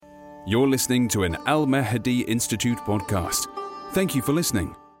You're listening to an Al Mahdi Institute podcast. Thank you for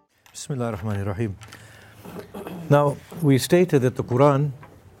listening. Bismillah ar-Rahman ar-Rahim. Now, we stated that the Quran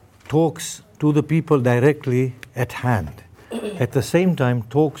talks to the people directly at hand. At the same time,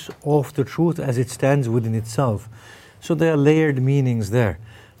 talks of the truth as it stands within itself. So there are layered meanings there.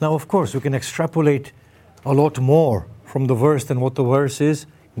 Now, of course, we can extrapolate a lot more from the verse than what the verse is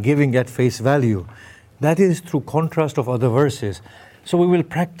giving at face value. That is through contrast of other verses. So we will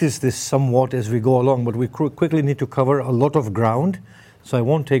practice this somewhat as we go along, but we quickly need to cover a lot of ground, so I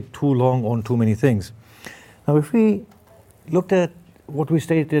won't take too long on too many things. Now, if we looked at what we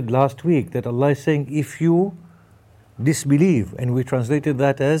stated last week, that Allah is saying, if you disbelieve, and we translated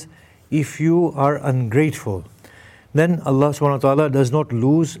that as, if you are ungrateful, then Allah subhanahu wa ta'ala does not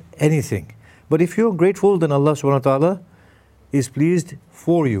lose anything. But if you're grateful, then Allah subhanahu wa ta'ala is pleased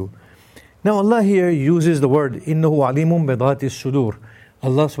for you. Now Allah here uses the word, إِنَّهُ عَلِيمٌ بِذَاتِ الصُّدُورِ.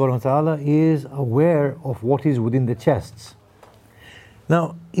 Allah subhanahu wa ta'ala is aware of what is within the chests.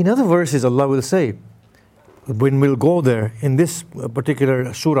 Now, in other verses, Allah will say, when we'll go there, in this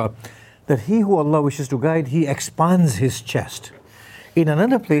particular surah, that he who Allah wishes to guide, he expands his chest. In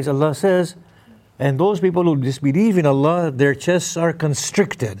another place, Allah says, and those people who disbelieve in Allah, their chests are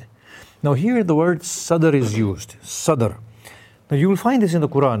constricted. Now here the word sadr is used, sadr. Now you will find this in the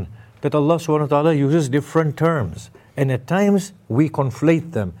Quran, that Allah subhanahu wa ta'ala uses different terms. And at times we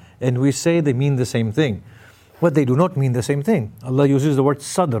conflate them and we say they mean the same thing. But they do not mean the same thing. Allah uses the word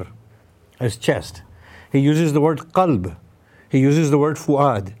sadr as chest. He uses the word qalb. He uses the word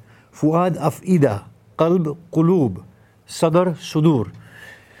fu'ad. Fu'ad af'ida, qalb qulub, sadr sudur.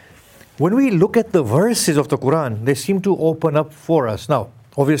 When we look at the verses of the Quran, they seem to open up for us. Now,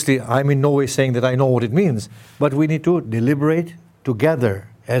 obviously, I'm in no way saying that I know what it means, but we need to deliberate together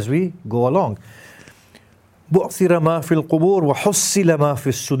as we go along. بُعْثِرَ مَا فِي الْقُبُورِ وَحُصِّلَ مَا فِي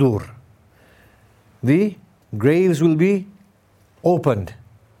الصُّدُورِ. The graves will be opened,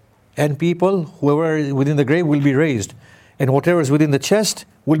 and people, whoever is within the grave, will be raised, and whatever is within the chest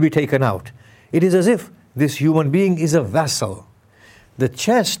will be taken out. It is as if this human being is a vessel. The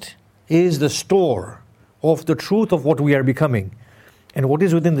chest is the store of the truth of what we are becoming. And what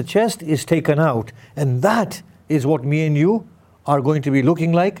is within the chest is taken out. And that is what me and you are going to be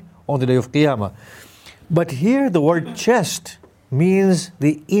looking like on the day of Qiyamah. But here the word chest means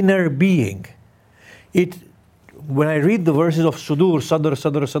the inner being. When I read the verses of sudur, sadr,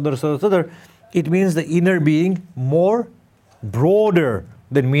 sadr, sadr, sadr, sadr, it means the inner being more broader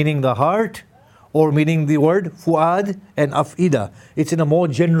than meaning the heart or meaning the word fu'ad and af'ida. It's in a more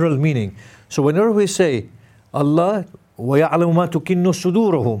general meaning. So whenever we say Allah وَيَعْلَمُ مَا تُكِنُّ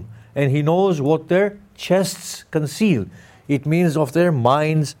صُدُورُهُم, and He knows what their chests conceal, it means of their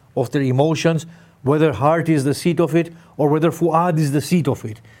minds, of their emotions, whether heart is the seat of it or whether fu'ad is the seat of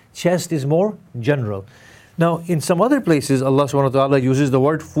it. Chest is more general. Now, in some other places, Allah subhanahu wa ta'ala uses the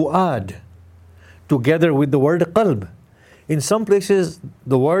word fu'ad together with the word qalb. In some places,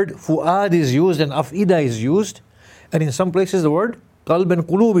 the word fu'ad is used and af'ida is used, and in some places, the word qalb and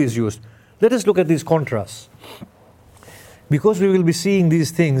qulub is used. Let us look at these contrasts. Because we will be seeing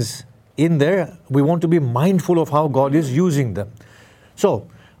these things in there, we want to be mindful of how God is using them. So,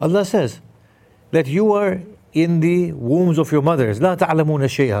 Allah says that you are in the wombs of your mothers. لَا تَعْلَمُونَ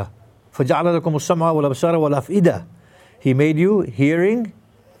شَيْئًا فَجَعَلَ لَكُمُ السَّمْعَ وَالْأَبْصَارَ وَالْأَفْئِدَةَ. He made you hearing,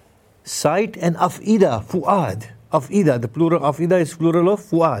 sight, and af'ida, fu'ad. Af'ida, the plural, af'ida is plural of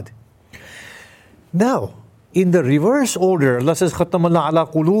fu'ad. Now, in the reverse order, Allah says, خَتَّمَ اللَّهُ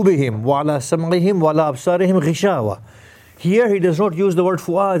عَلَىٰ قُلُوبِهِمْ وَعَلَىٰ سَمْعِهِمْ وَعَلَىٰ أَبْصَارِهِمْ غِشَاوَةٌ. Here He does not use the word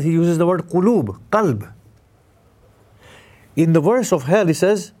fu'ad, He uses the word qulub, qalb. In the verse of hell, He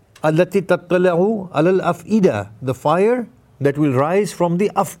says, الَّتِي تَطَّلَعُ عَلَى الْأَفْئِدَةِ, the fire that will rise from the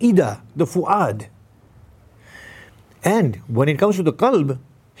af'ida, the fu'ad. And when it comes to the qalb,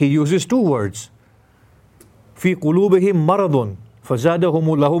 He uses two words. فِي قُلُوبِهِمْ مَرَضٌ فَزَادَهُمُ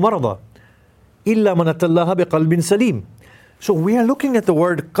اللَّهُ مَرَضًا إِلَّا مَنْ أَتَى اللَّهَ بِقَلْبٍ سَلِيمٍ. So we are looking at the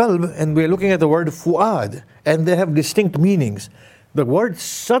word qalb and we are looking at the word fu'ad, and they have distinct meanings. The word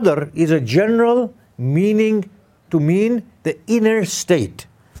sadr is a general meaning to mean the inner state.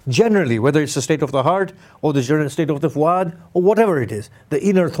 Generally, whether it's the state of the heart or the general state of the fu'ad or whatever it is, the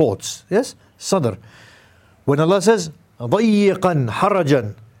inner thoughts. Yes? Sadr. When Allah says, ضَيِّقًا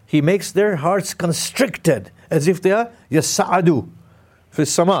حَرَجًا, He makes their hearts constricted as if they are يَسَّعَدُ في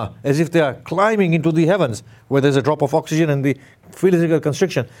السماء, as if they are climbing into the heavens where there's a drop of oxygen and the physical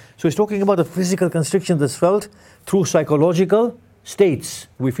constriction. So He's talking about the physical constriction that's felt through psychological states.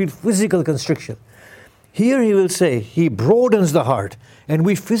 We feel physical constriction. Here He will say He broadens the heart, and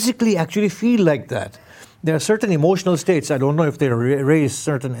we physically actually feel like that. there are certain emotional states. I don't know if they raise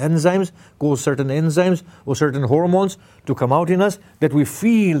certain enzymes, cause certain enzymes or certain hormones to come out in us, that we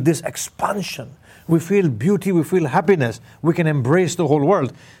feel this expansion. We feel beauty, we feel happiness. We can embrace the whole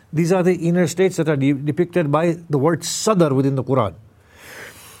world. These are the inner states that are depicted by the word sadr within the Quran.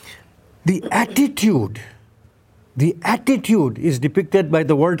 The attitude is depicted by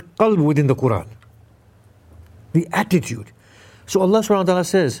the word qalb within the Quran. The attitude. So Allah subhanahu wa ta'ala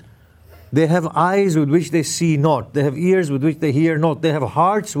says, they have eyes with which they see not. They have ears with which they hear not. They have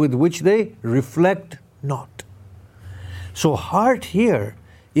hearts with which they reflect not. So heart here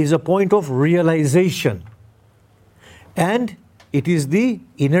is a point of realization. And it is the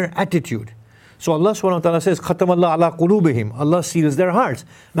inner attitude. So Allah subhanahu wa ta'ala says, Khatamallah ala qulubihim. Allah seals their hearts.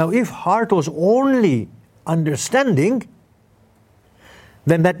 Now if heart was only understanding,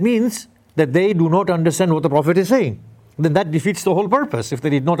 then that means that they do not understand what the Prophet is saying. Then that defeats the whole purpose. If they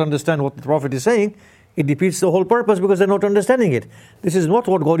did not understand what the Prophet is saying, it defeats the whole purpose because they're not understanding it. This is not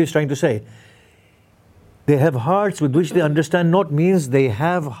what God is trying to say. They have hearts with which they understand not means they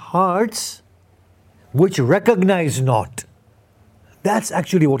have hearts which recognize not. That's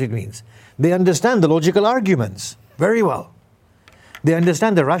actually what it means. They understand the logical arguments very well. They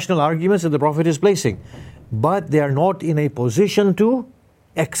understand the rational arguments that the Prophet is placing. But they are not in a position to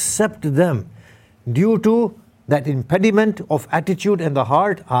accept them due to that impediment of attitude and the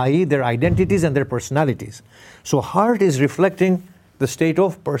heart, i.e. their identities and their personalities. So heart is reflecting the state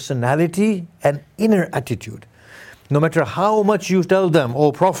of personality and inner attitude. No matter how much you tell them,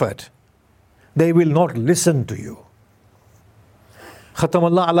 O Prophet, they will not listen to you.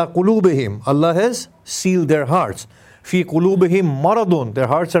 Khatamallah ala qulubihim. Allah has sealed their hearts. Fi qulubihim maradun. Their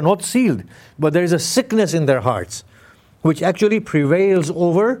hearts are not sealed, but there is a sickness in their hearts, which actually prevails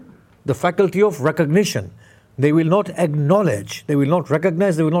over the faculty of recognition. They will not acknowledge, they will not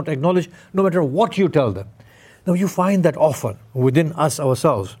recognize, they will not acknowledge, no matter what you tell them. Now you find that often within us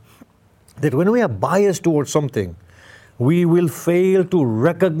ourselves, that when we are biased towards something, we will fail to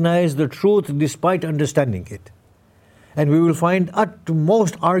recognize the truth despite understanding it. And we will find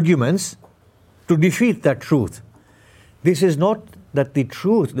utmost arguments to defeat that truth. This is not that the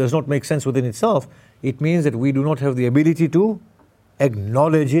truth does not make sense within itself. It means that we do not have the ability to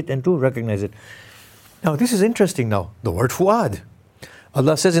acknowledge it and to recognize it. Now this is interesting now, the word fu'ad.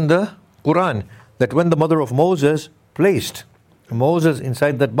 Allah says in the Quran that when the mother of Moses placed Moses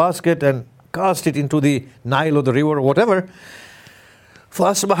inside that basket and cast it into the Nile or the river or whatever,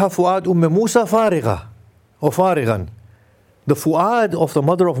 فَأَصْبَحَ فُؤَادُ أُمِّ مُوسَى فَارِغًا or فَارِغًا. The fu'ad of the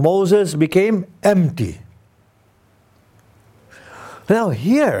mother of Moses became empty. Now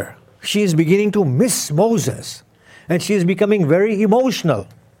here, she is beginning to miss Moses and she is becoming very emotional.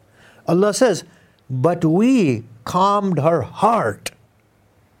 Allah says, but we calmed her heart.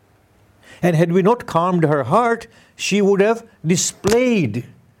 And had we not calmed her heart, she would have displayed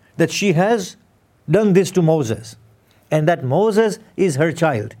that she has done this to Moses and that Moses is her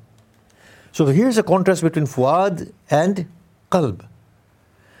child. So here's a contrast between fuad and qalb.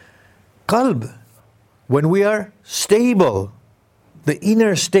 Qalb, when we are stable, the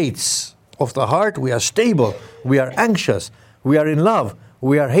inner states of the heart, we are stable, we are anxious, we are in love,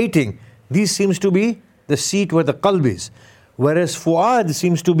 we are hating. This seems to be the seat where the qalb is. Whereas fuad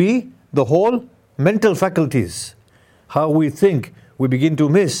seems to be the whole mental faculties. How we think, we begin to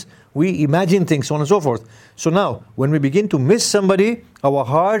miss, we imagine things, so on and so forth. So now, when we begin to miss somebody, our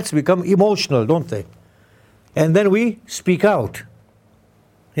hearts become emotional, don't they? And then we speak out.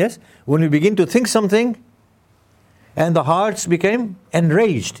 Yes? When we begin to think something, and the hearts became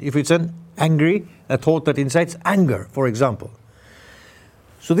enraged, if it's an angry, a thought that incites anger, for example.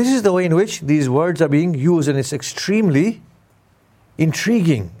 So this is the way in which these words are being used, and it's extremely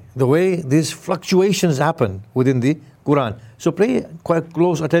intriguing, the way these fluctuations happen within the Quran. So pay quite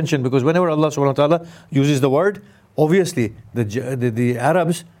close attention, because whenever Allah subhanahu wa ta'ala uses the word, obviously the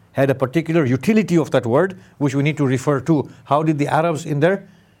Arabs had a particular utility of that word, which we need to refer to. How did the Arabs in their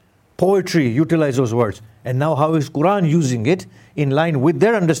poetry utilize those words? And now how is Quran using it in line with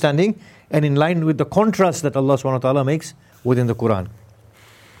their understanding and in line with the contrast that Allah subhanahu wa ta'ala makes within the Quran?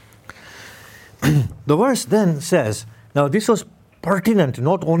 The verse then says, now this was pertinent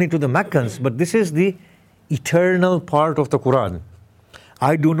not only to the Meccans, but this is the eternal part of the Quran.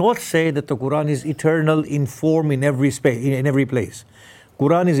 I do not say that the Quran is eternal in form in every space, in every place.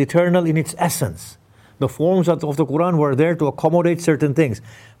 Quran is eternal in its essence. The forms of the Quran were there to accommodate certain things.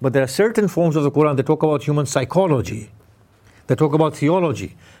 But there are certain forms of the Quran that talk about human psychology, that talk about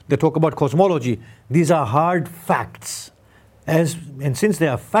theology, that talk about cosmology. These are hard facts. And since they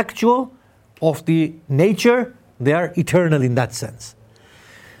are factual of the nature, they are eternal in that sense.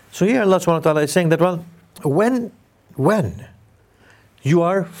 So here Allah subhanahu wa ta'ala is saying that, well, when you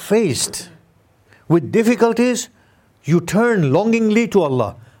are faced with difficulties, you turn longingly to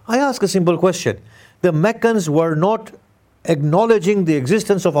Allah. I ask a simple question. The Meccans were not acknowledging the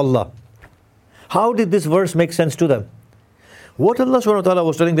existence of Allah. How did this verse make sense to them? What Allah subhanahu wa ta'ala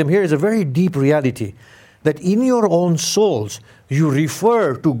was telling them here is a very deep reality. That in your own souls, you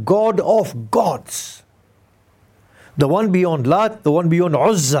refer to God of gods. The one beyond Lat, the one beyond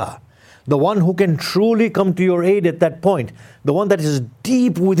Uzza. The one who can truly come to your aid at that point. The one that is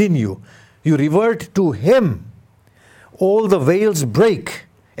deep within you. You revert to Him. All the veils break.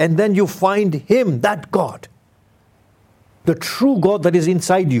 And then you find Him, that God. The true God that is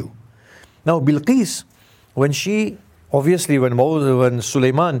inside you. Now Bilqis, when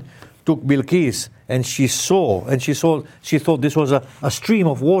Sulaiman took Bilqis and she thought this was a stream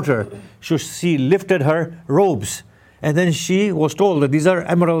of water. She lifted her robes. And then she was told that these are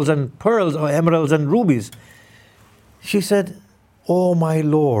emeralds and pearls, or emeralds and rubies. She said, "Oh my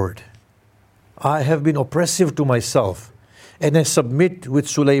Lord, I have been oppressive to myself, and I submit with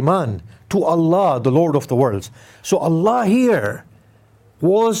Sulaiman to Allah, the Lord of the worlds." So Allah here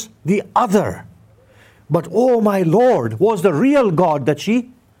was the other. But "Oh my Lord" was the real God that she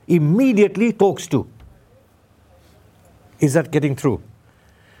immediately talks to. Is that getting through?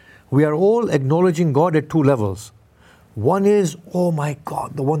 We are all acknowledging God at two levels. One is, "Oh my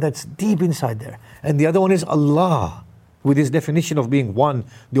God," the one that's deep inside there. And the other one is Allah, with His definition of being one,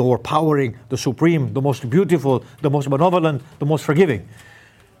 the overpowering, the supreme, the most beautiful, the most benevolent, the most forgiving.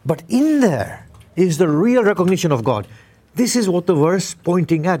 But in there is the real recognition of God. This is what the verse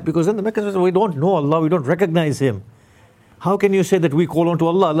pointing at, because then the Meccans say, "We don't know Allah, we don't recognize Him." How can you say that we call on to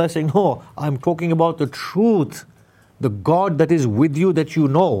Allah? Allah is saying, "No, I'm talking about the truth. The God that is with you, that you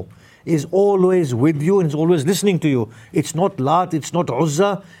know, is always with you and is always listening to you. It's not Lat, it's not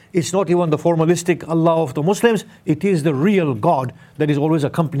Uzza, it's not even the formalistic Allah of the Muslims. It is the real God that is always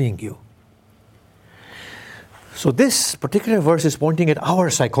accompanying you." So this particular verse is pointing at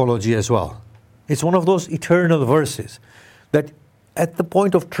our psychology as well. It's one of those eternal verses that at the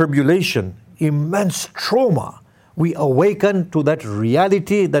point of tribulation, immense trauma, we awaken to that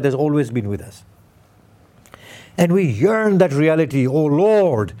reality that has always been with us. And we yearn that reality, "Oh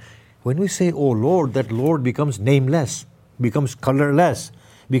Lord." When we say "Oh Lord," that Lord becomes nameless, becomes colorless,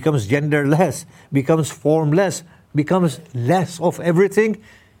 becomes genderless, becomes formless, becomes less of everything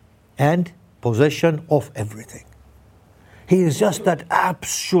and possession of everything. He is just that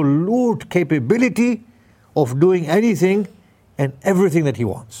absolute capability of doing anything and everything that He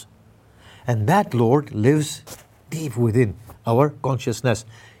wants. And that Lord lives deep within our consciousness.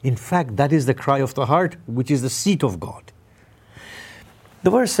 In fact, that is the cry of the heart, which is the seat of God. The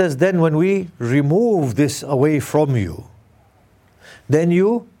verse says, then when we remove this away from you, then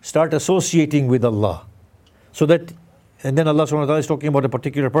you start associating with Allah. And then Allah subhanahu wa ta'ala is talking about a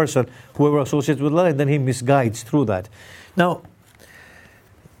particular person, whoever associates with Allah, and then He misguides through that. Now,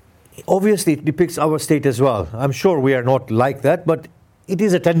 obviously it depicts our state as well. I'm sure we are not like that, but it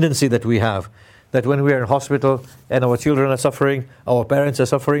is a tendency that we have, that when we are in hospital and our children are suffering, our parents are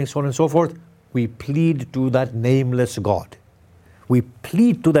suffering, so on and so forth, we plead to that nameless God. We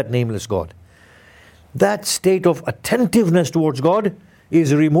plead to that nameless God. That state of attentiveness towards God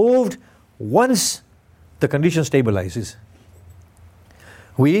is removed once the condition stabilizes.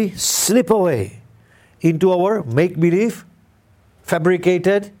 We slip away into our make-believe,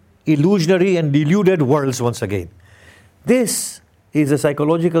 fabricated, illusionary and deluded worlds once again. This is a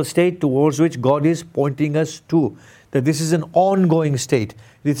psychological state towards which God is pointing us to. That this is an ongoing state.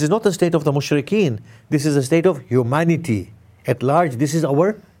 This is not the state of the mushrikeen. This is a state of humanity at large. This is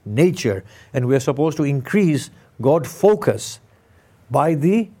our nature. And we are supposed to increase God focus by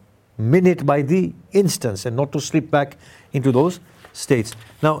the minute, by the instance, and not to slip back into those states.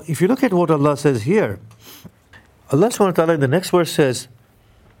 Now, if you look at what Allah says here, Allah subhanahu wa ta'ala in the next verse says,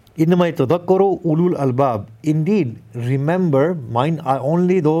 إِنَّمَا يَتَذَكَّرُ أُولُو الْأَلْبَابِ. Indeed, remember, mine are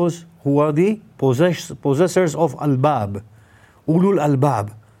only those who are the possessors of albab. Ulul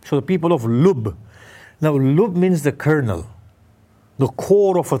albab. So the people of lub. Now, lub means the kernel, the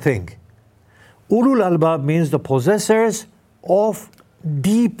core of a thing. Ulul albab means the possessors of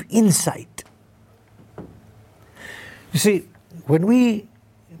deep insight. You see, when we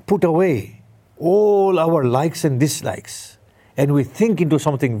put away all our likes and dislikes, and we think into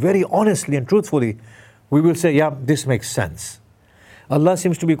something very honestly and truthfully, we will say, yeah, this makes sense. Allah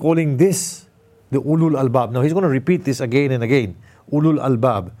seems to be calling this the ulul albab. Now He's going to repeat this again and again. Ulul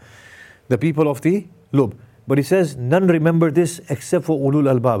albab, the people of the lub. But He says, none remember this except for ulul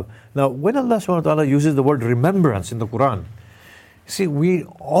albab. Now, when Allah subhanahu wa ta'ala uses the word remembrance in the Quran, see, we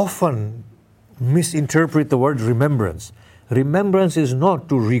often misinterpret the word remembrance. Remembrance is not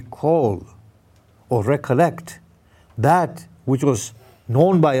to recall or recollect that which was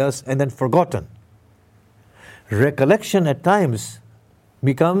known by us and then forgotten. Recollection at times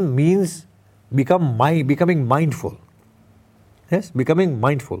means becoming mindful. Yes, becoming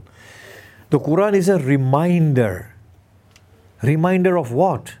mindful. The Quran is a reminder. Reminder of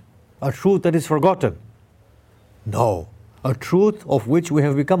what? A truth that is forgotten? No. A truth of which we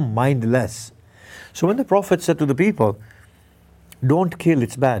have become mindless. So when the Prophet said to the people, don't kill,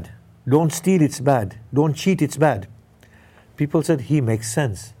 it's bad. Don't steal, it's bad. Don't cheat, it's bad. People said, he makes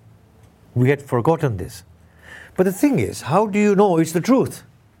sense. We had forgotten this. But the thing is, how do you know it's the truth?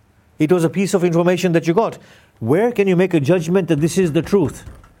 It was a piece of information that you got. Where can you make a judgment that this is the truth?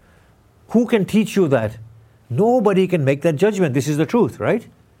 Who can teach you that? Nobody can make that judgment. This is the truth, right?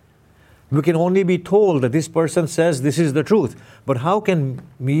 We can only be told that this person says this is the truth. But how can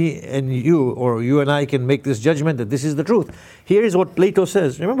me and you, or you and I, can make this judgment that this is the truth? Here is what Plato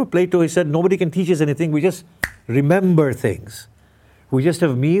says. Remember Plato, he said, nobody can teach us anything. We just remember things. We just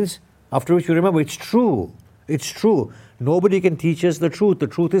have means after which we remember. It's true. It's true. Nobody can teach us the truth. The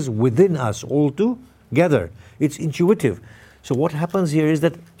truth is within us altogether. It's intuitive. So what happens here is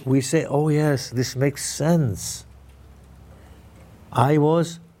that we say, oh yes, this makes sense. I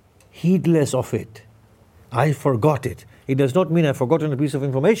was heedless of it. I forgot it. It does not mean I've forgotten a piece of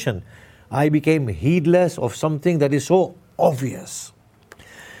information. I became heedless of something that is so obvious.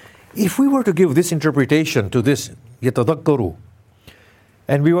 If we were to give this interpretation to this يَتَذَكَّرُ,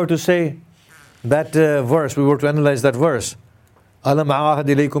 and we were to say that verse, we were to analyze that verse, أَلَمْ أَعَهَدْ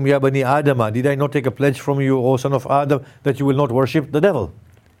إِلَيْكُمْ يَا بَنِي آدَمَ, did I not take a pledge from you, O son of Adam, that you will not worship the devil?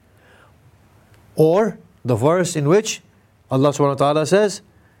 Or the verse in which Allah subhanahu wa ta'ala says,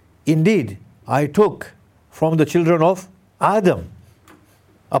 indeed, I took from the children of Adam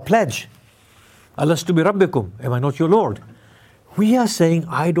a pledge. Alastu bi rabbikum, am I not your Lord? We are saying,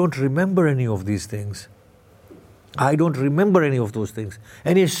 I don't remember any of these things. I don't remember any of those things.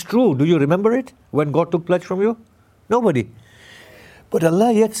 And it's true. Do you remember it when God took pledge from you? Nobody. But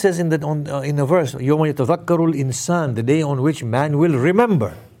Allah yet says in a verse, يَوْمَ يَتَذَكَّرُ الْإِنسَانِ, the day on which man will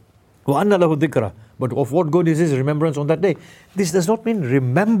remember. وَأَنَّ لَهُ الذِّكْرَ. But of what good is his remembrance on that day? This does not mean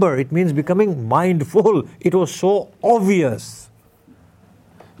remember. It means becoming mindful. It was so obvious.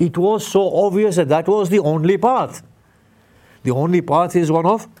 It was so obvious that was the only path. The only path is one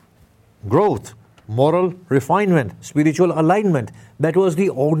of growth, moral refinement, spiritual alignment. That was the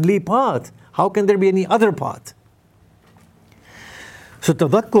only path. How can there be any other path? So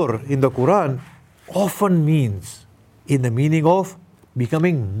tadakkur in the Quran often means in the meaning of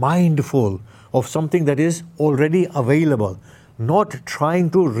becoming mindful of something that is already available, not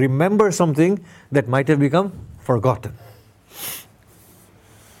trying to remember something that might have become forgotten.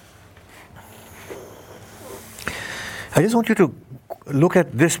 I just want you to look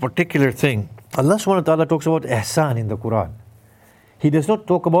at this particular thing. Allah subhanahu wa ta'ala talks about ihsan in the Quran. He does not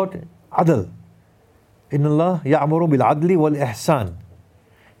talk about adl. Inna Allah ya'muru bil adli wal ihsan.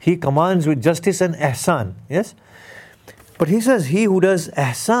 He commands with justice and ihsan. Yes? But he says, he who does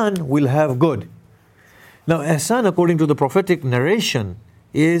ihsan will have good. Now ihsan, according to the prophetic narration,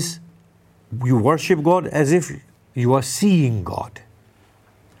 is you worship God as if you are seeing God.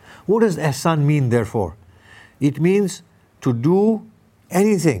 What does ihsan mean therefore? It means to do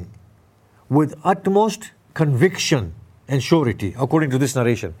anything with utmost conviction and surety, according to this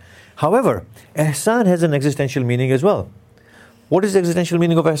narration. However, ihsan has an existential meaning as well. What is the existential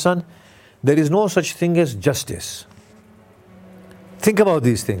meaning of ihsan? There is no such thing as justice. Think about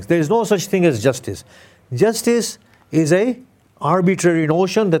these things. There is no such thing as justice. Justice is an arbitrary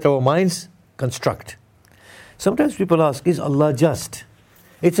notion that our minds construct. Sometimes people ask, is Allah just?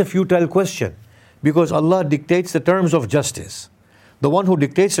 It's a futile question because Allah dictates the terms of justice. The one who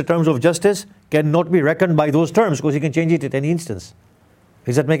dictates the terms of justice cannot be reckoned by those terms because he can change it at any instance.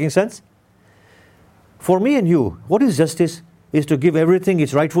 Is that making sense? For me and you, what is justice? Is to give everything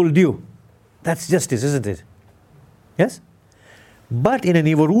its rightful due. That's justice, isn't it? Yes? But in an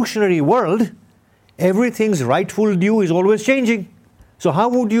evolutionary world, everything's rightful due is always changing. So how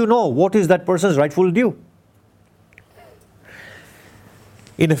would you know what is that person's rightful due?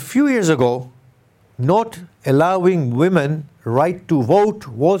 In a few years ago, not allowing women right to vote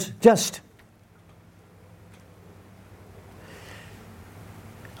was just.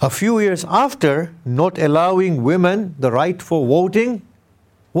 A few years after, not allowing women the right for voting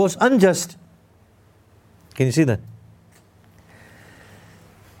was unjust. Can you see that?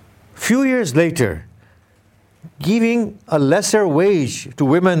 Few years later, giving a lesser wage to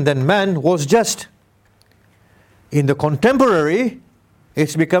women than men was just. In the contemporary,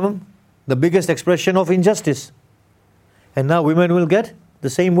 it's become the biggest expression of injustice. And now women will get the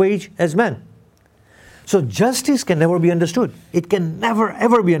same wage as men. So justice can never be understood. It can never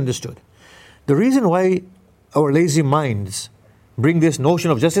ever be understood. The reason why our lazy minds bring this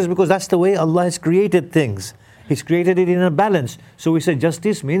notion of justice is because that's the way Allah has created things. He's created it in a balance. So we say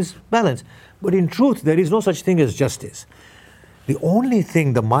justice means balance. But in truth, there is no such thing as justice. The only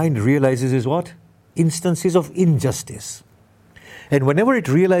thing the mind realizes is what? Instances of injustice. And whenever it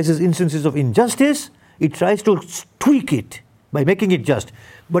realizes instances of injustice, it tries to tweak it by making it just.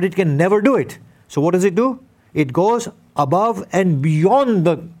 But it can never do it. So what does it do? It goes above and beyond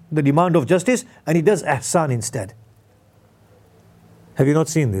the demand of justice, and it does ihsan instead. Have you not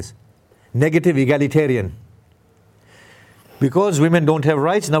seen this? Negative egalitarian. Because women don't have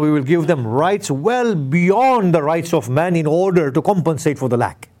rights, now we will give them rights well beyond the rights of man in order to compensate for the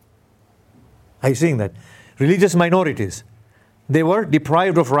lack. Are you seeing that? Religious minorities, they were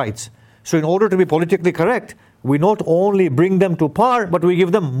deprived of rights. So in order to be politically correct, we not only bring them to par, but we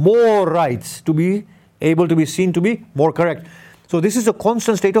give them more rights to be able to be seen to be more correct. So this is a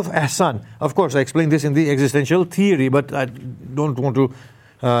constant state of ihsan. Of course, I explained this in the existential theory, but I don't want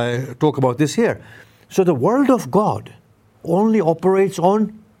to talk about this here. So the world of God only operates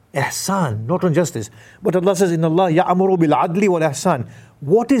on ihsan, not on justice. But Allah says, "Inna Allah ya'muru bil adli wal ihsan."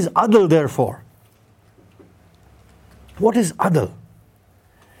 What is adl therefore? What is adl?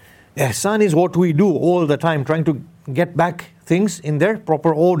 Ihsan is what we do all the time, trying to get back things in their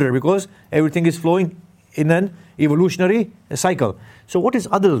proper order because everything is flowing in an evolutionary cycle. So what is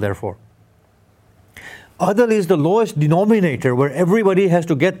adl therefore? Adl is the lowest denominator where everybody has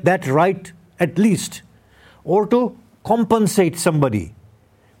to get that right at least, or to compensate somebody.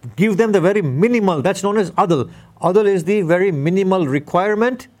 Give them the very minimal, that's known as adl. Adl is the very minimal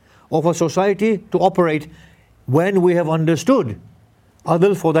requirement of a society to operate when we have understood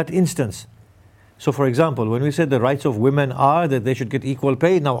adl for that instance. So for example, when we said the rights of women are that they should get equal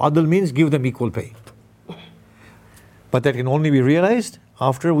pay, now adl means give them equal pay. But that can only be realized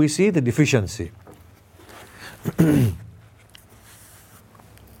after we see the deficiency.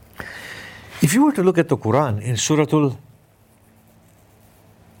 If you were to look at the Quran in Surah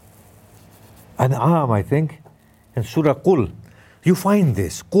Al-An'am, I think, and Surah Qul, you find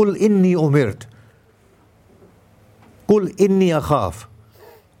this. Qul inni umirt. Qul inni akhaf.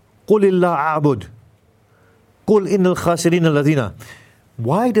 Qul illa a'bud. Qul innal khasirin alladhina.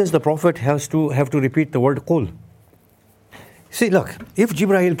 Why does the Prophet have to repeat the word Qul? See, look, if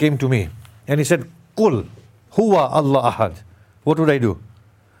Jibreel came to me and he said, Qul huwa Allah ahad, what would I do?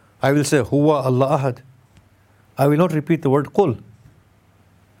 I will say, huwa Allah ahad. I will not repeat the word Qul.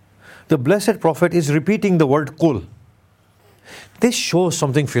 The blessed Prophet is repeating the word Qul. This shows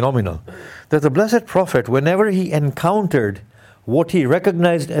something phenomenal. That the blessed Prophet, whenever he encountered what he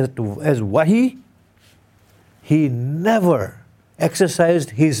recognized as wahi, he never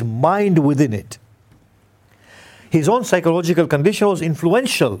exercised his mind within it. His own psychological condition was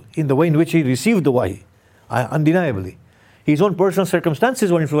influential in the way in which he received the wahi, undeniably. His own personal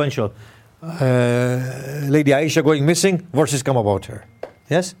circumstances were influential. Lady Aisha going missing, verses come about her.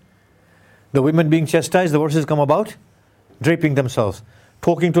 Yes? The women being chastised, the verses come about draping themselves.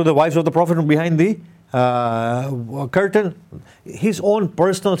 Talking to the wives of the Prophet from behind the curtain. His own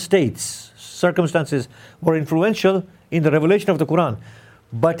personal states, circumstances were influential in the revelation of the Quran.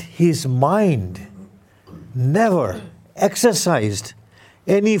 But his mind never exercised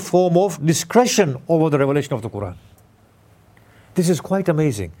any form of discretion over the revelation of the Quran. This is quite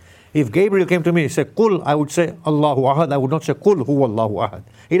amazing. If Gabriel came to me and said, Qul, I would say, Allahu Ahad. I would not say, Qul huwa Allahu Ahad.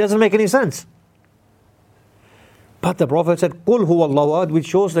 It doesn't make any sense. But the Prophet said, Qul huwa Allahu Ahad, which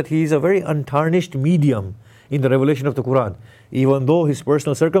shows that he is a very untarnished medium in the revelation of the Quran. Even though his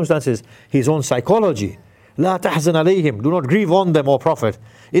personal circumstances, his own psychology, La tahzan alayhim, do not grieve on them, O Prophet.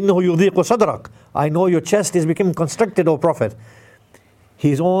 Innahu yudhiqu sadrak. I know your chest is becoming constricted, O Prophet.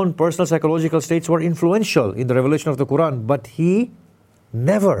 His own personal psychological states were influential in the revelation of the Quran, but he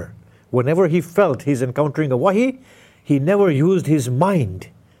never, whenever he felt he's encountering a wahi, he never used his mind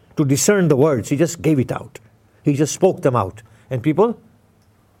to discern the words. He just gave it out. He just spoke them out. And people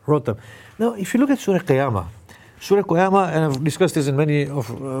wrote them. Now, if you look at Surah Qiyamah, and I've discussed this in many of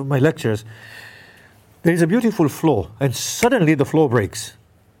my lectures, there is a beautiful flow, and suddenly the flow breaks.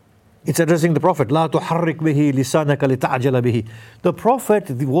 It's addressing the Prophet. لا تحرك به لسانك لتعجل به. The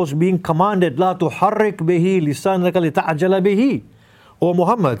Prophet was being commanded, لا تحرك به لسانك لتعجل به. O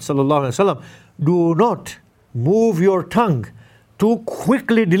Muhammad sallallahu alaihi wasallam, do not move your tongue to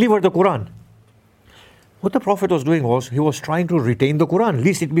quickly deliver the Quran. What the Prophet was doing was, he was trying to retain the Quran,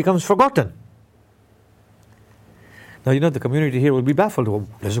 lest it becomes forgotten. Now, the community here will be baffled. Oh,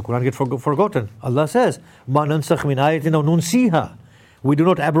 does the Quran get forgotten? Allah says, مَا نَنْسَخْ مِنْ آيَةٍ أَوْ نُنْسِيهَا. We do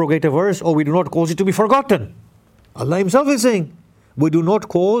not abrogate a verse, or we do not cause it to be forgotten. Allah Himself is saying, we do not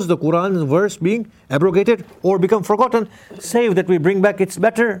cause the Quran verse being abrogated or become forgotten, save that we bring back it's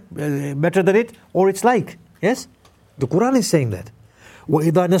better than it, or it's like. Yes? The Quran is saying that.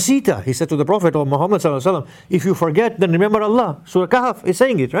 وَإِذَا نَسِيتَ, He said to the Prophet, or Muhammad sallallahu alaihi wasallam, if you forget, then remember Allah. Surah Kahf is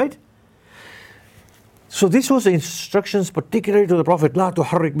saying it, right? So this was the instructions particularly to the Prophet. لا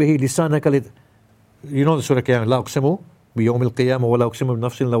تحرك به لسانك the Surah Qiyamah. لا أقسم بيوم القيامة ولا أقسم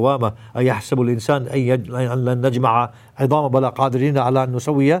بنفس اللوامة أيحسب الإنسان أن لن نجمع عظام بلا قادرين على أن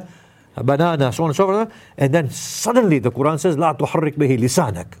نسوي بنانا, so on and so forth. And then suddenly the Quran says لا تحرك به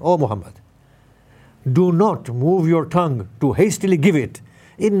لسانك. Oh Muhammad, do not move your tongue to hastily give it.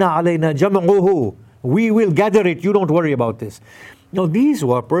 إن علينا جمعه. We will gather it. You don't worry about this. Now these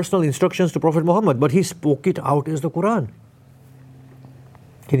were personal instructions to Prophet Muhammad, but he spoke it out as the Quran.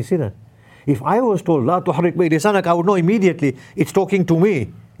 Can you see that? If I was told, La tuharrik bi lisanak, I would know immediately it's talking to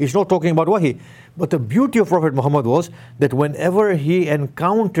me. It's not talking about wahi. But the beauty of Prophet Muhammad was that whenever he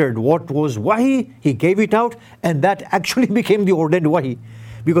encountered what was wahi, he gave it out, and that actually became the ordained wahi.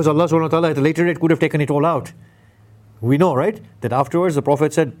 Because Allah subhanahu wa ta'ala at a later date could have taken it all out. We know, right? That afterwards the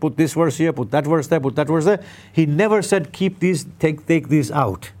Prophet said, put this verse here, put that verse there, put that verse there. He never said, keep these, take these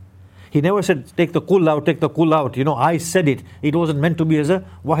out. He never said, take the kul out, take the kul out. I said it. It wasn't meant to be as a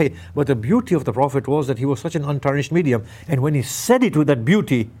wahi. But the beauty of the Prophet was that he was such an untarnished medium. And when he said it with that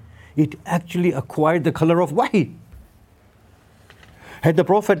beauty, it actually acquired the color of wahi. Had the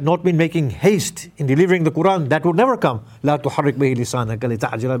Prophet not been making haste in delivering the Quran, that would never come. لا تحرك به لسانك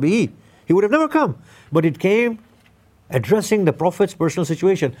لتعجل به. He would have never come. But it came addressing the Prophet's personal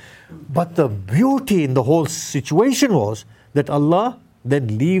situation. But the beauty in the whole situation was that Allah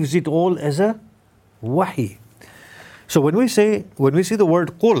then leaves it all as a wahi. So when we see the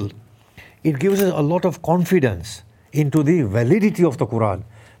word qul, it gives us a lot of confidence into the validity of the Quran.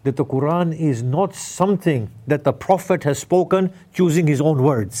 That the Quran is not something that the Prophet has spoken choosing his own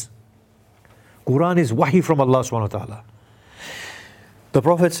words. Quran is wahi from Allah subhanahu wa ta'ala. The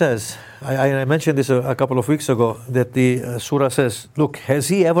Prophet says, I mentioned this a couple of weeks ago, that the surah says, look, has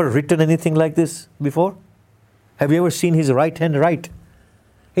he ever written anything like this before? Have you ever seen his right hand write?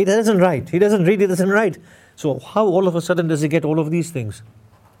 He doesn't write. He doesn't read, he doesn't write. So how all of a sudden does he get all of these things?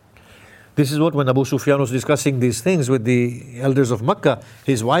 This is what when Abu Sufyan was discussing these things with the elders of Makkah,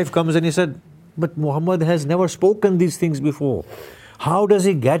 his wife comes and he said, but Muhammad has never spoken these things before. How does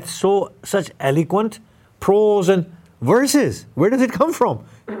he get such eloquent prose and verses? Where does it come from?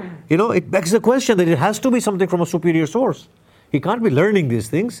 It begs the question that it has to be something from a superior source. He can't be learning these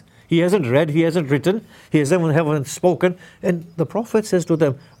things. He hasn't read, he hasn't written, he hasn't spoken. And the Prophet says to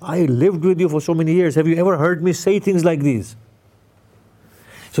them, I lived with you for so many years. Have you ever heard me say things like these?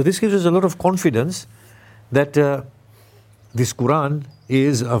 So this gives us a lot of confidence that this Quran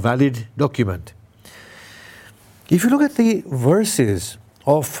is a valid document. If you look at the verses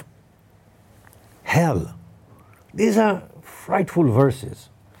of hell, these are frightful verses.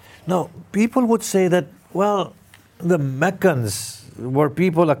 Now, people would say that, well, the Meccans were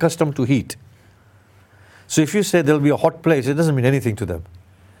people accustomed to heat. So if you say there'll be a hot place, it doesn't mean anything to them.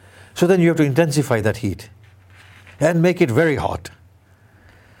 So then you have to intensify that heat and make it very hot.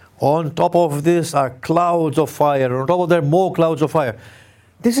 On top of this are clouds of fire. On top of that, more clouds of fire.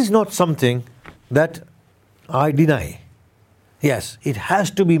 This is not something that I deny. Yes, it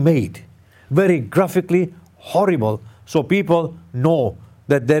has to be made very graphically horrible so people know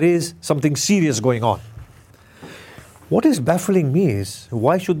that there is something serious going on. What is baffling me is,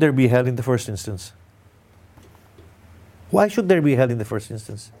 why should there be hell in the first instance? Why should there be hell in the first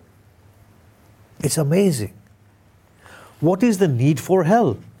instance? It's amazing. What is the need for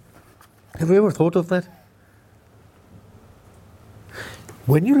hell? Have you ever thought of that?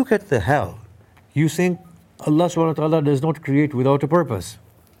 When you look at the hell, you think Allah subhanahu wa ta'ala does not create without a purpose.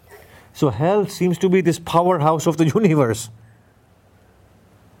 So hell seems to be this powerhouse of the universe.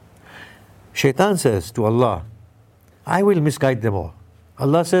 Shaitan says to Allah, I will misguide them all.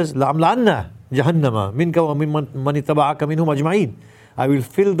 Allah says, لَأَمْلَأَنَّ جَهَنَّمَ مِنْكَ وَمِمَّنْ اتَّبَعَكَ مِنْهُمْ أَجْمَعِينَ. I will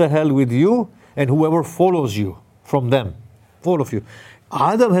fill the hell with you and whoever follows you from them. All of you.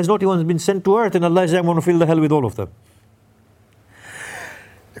 Adam has not even been sent to earth, and Allah is saying, I'm going to fill the hell with all of them.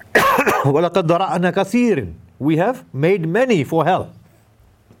 وَلَقَدْ ذَرَأْنَا كَثِيرٍ. We have made many for hell.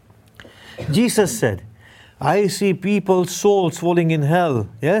 Jesus said, I see people's souls falling in hell.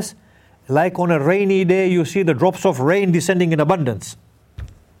 Yes? Like on a rainy day, you see the drops of rain descending in abundance.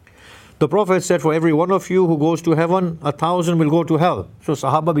 The Prophet said, for every one of you who goes to heaven, 1,000 will go to hell. So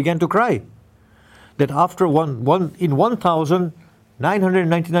Sahaba began to cry. that after in 1,000,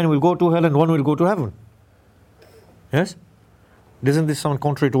 999 will go to hell and 1 will go to heaven. Yes? Doesn't this sound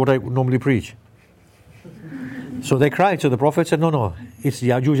contrary to what I normally preach? So they cried. So the Prophet said, no, it's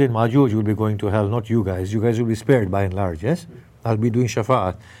Yajuj and Majuj will be going to hell, not you guys. You guys will be spared by and large, yes? I'll be doing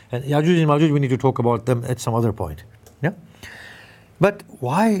shafa'at. And Yajuj and Majuj, we need to talk about them at some other point. Yeah? But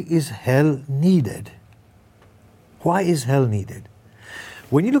why is hell needed? Why is hell needed?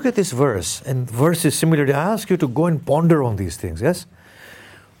 When you look at this verse, and verse is similar, I ask you to go and ponder on these things, yes?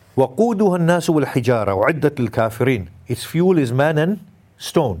 وَقُودُهَا النَّاسُ وَالْحِجَارَ وَعِدَّةِ الْكَافِرِينَ. Its fuel is man and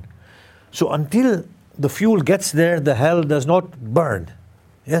stone. So until the fuel gets there, the hell does not burn.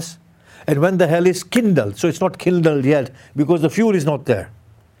 Yes? And when the hell is kindled, so it's not kindled yet, because the fuel is not there.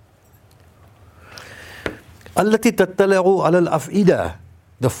 الَّتِي تَتَّلَعُ عَلَى الْأَفْئِدَةِ.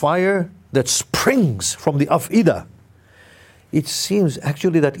 The fire that springs from the af'idah. It seems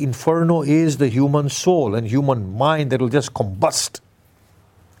actually that inferno is the human soul and human mind that will just combust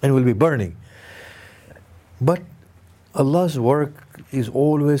and will be burning. But Allah's work is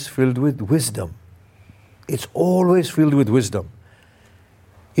always filled with wisdom. It's always filled with wisdom.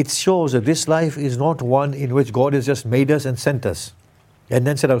 It shows that this life is not one in which God has just made us and sent us and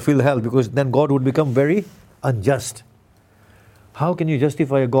then said, I'll fill hell, because then God would become very unjust. How can you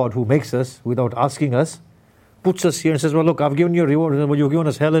justify a God who makes us without asking us, puts us here and says, well, look, I've given you a reward, but you've given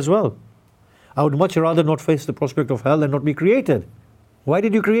us hell as well. I would much rather not face the prospect of hell and not be created. Why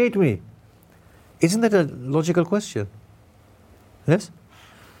did you create me? Isn't that a logical question? Yes?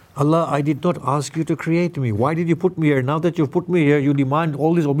 Allah, I did not ask you to create me. Why did you put me here? Now that you've put me here, you demand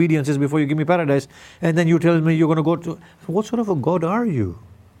all these obediences before you give me paradise, and then you tell me you're going to go to... What sort of a God are you?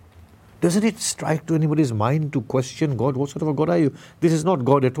 Doesn't it strike to anybody's mind to question God? What sort of a God are you? This is not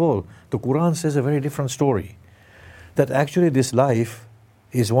God at all. The Quran says a very different story. That actually this life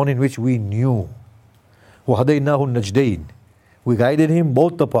is one in which we knew. وَهَدَيْنَاهُ النَّجْدَيْنِ. We guided him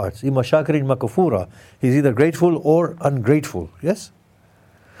both the parts. إِمَّا شَاكِرٍ مَا كَفُورًا. He's either grateful or ungrateful. Yes?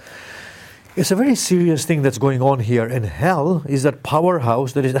 It's a very serious thing that's going on here. And hell is that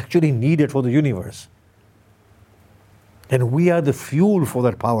powerhouse that is actually needed for the universe. And we are the fuel for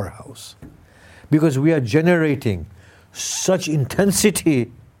that powerhouse. Because we are generating such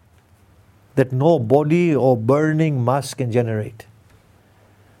intensity that no body or burning mass can generate.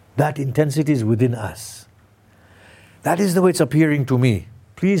 That intensity is within us. That is the way it's appearing to me.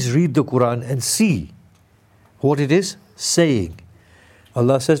 Please read the Quran and see what it is saying.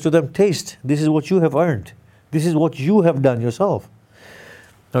 Allah says to them, taste, this is what you have earned. This is what you have done yourself.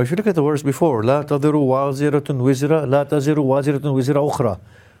 Now if you look at the verse before, لا تَذِرُ وَازِرَةٌ وِزْرَ لا تَذِرُ وَازِرَةٌ وِزْرَ أُخْرَى.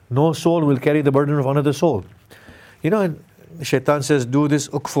 No soul will carry the burden of another soul. You know, Shaitan says, do this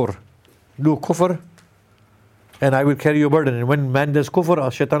ukfur. Do kufr, and I will carry your burden. And when man does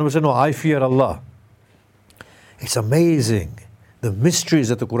kufr, Shaitan will say, no, I fear Allah. It's amazing, the mysteries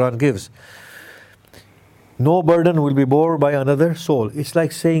that the Quran gives. No burden will be borne by another soul. It's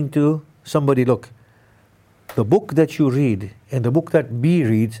like saying to somebody, look, the book that you read and the book that B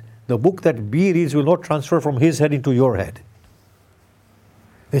reads, the book that B reads will not transfer from his head into your head.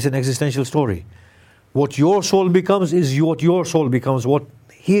 It's an existential story. What your soul becomes is what your soul becomes. What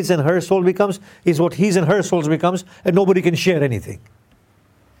his and her soul becomes is what his and her souls becomes, and nobody can share anything.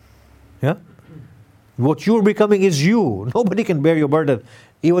 Yeah? What you're becoming is you. Nobody can bear your burden.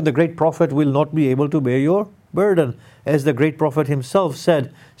 Even the great prophet will not be able to bear your burden. As the great prophet himself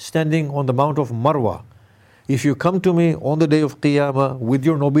said, standing on the Mount of Marwa, if you come to me on the day of Qiyamah with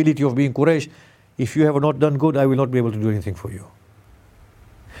your nobility of being Quraysh, if you have not done good, I will not be able to do anything for you.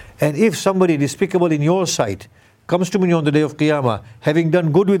 And if somebody despicable in your sight comes to me on the day of Qiyamah, having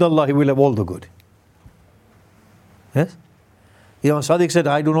done good with Allah, he will have all the good. Yes? Imam Sadiq said,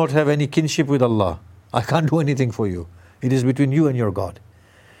 I do not have any kinship with Allah. I can't do anything for you. It is between you and your God.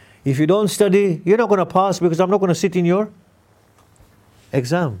 If you don't study, you're not going to pass, because I'm not going to sit in your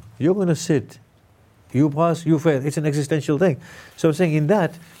exam. You're going to sit. You pass, you fail. It's an existential thing. So I'm saying in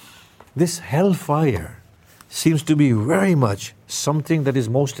that, this hellfire seems to be very much something that is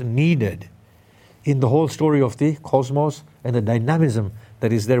most needed in the whole story of the cosmos and the dynamism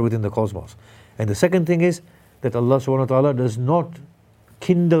that is there within the cosmos. And the second thing is that Allah subhanahu wa ta'ala does not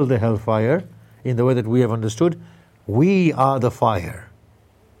kindle the hellfire in the way that we have understood. We are the fire.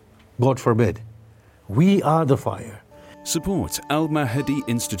 God forbid. We are the fire. Support Al Mahdi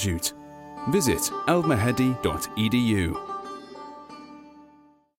Institute. Visit almahdi.edu.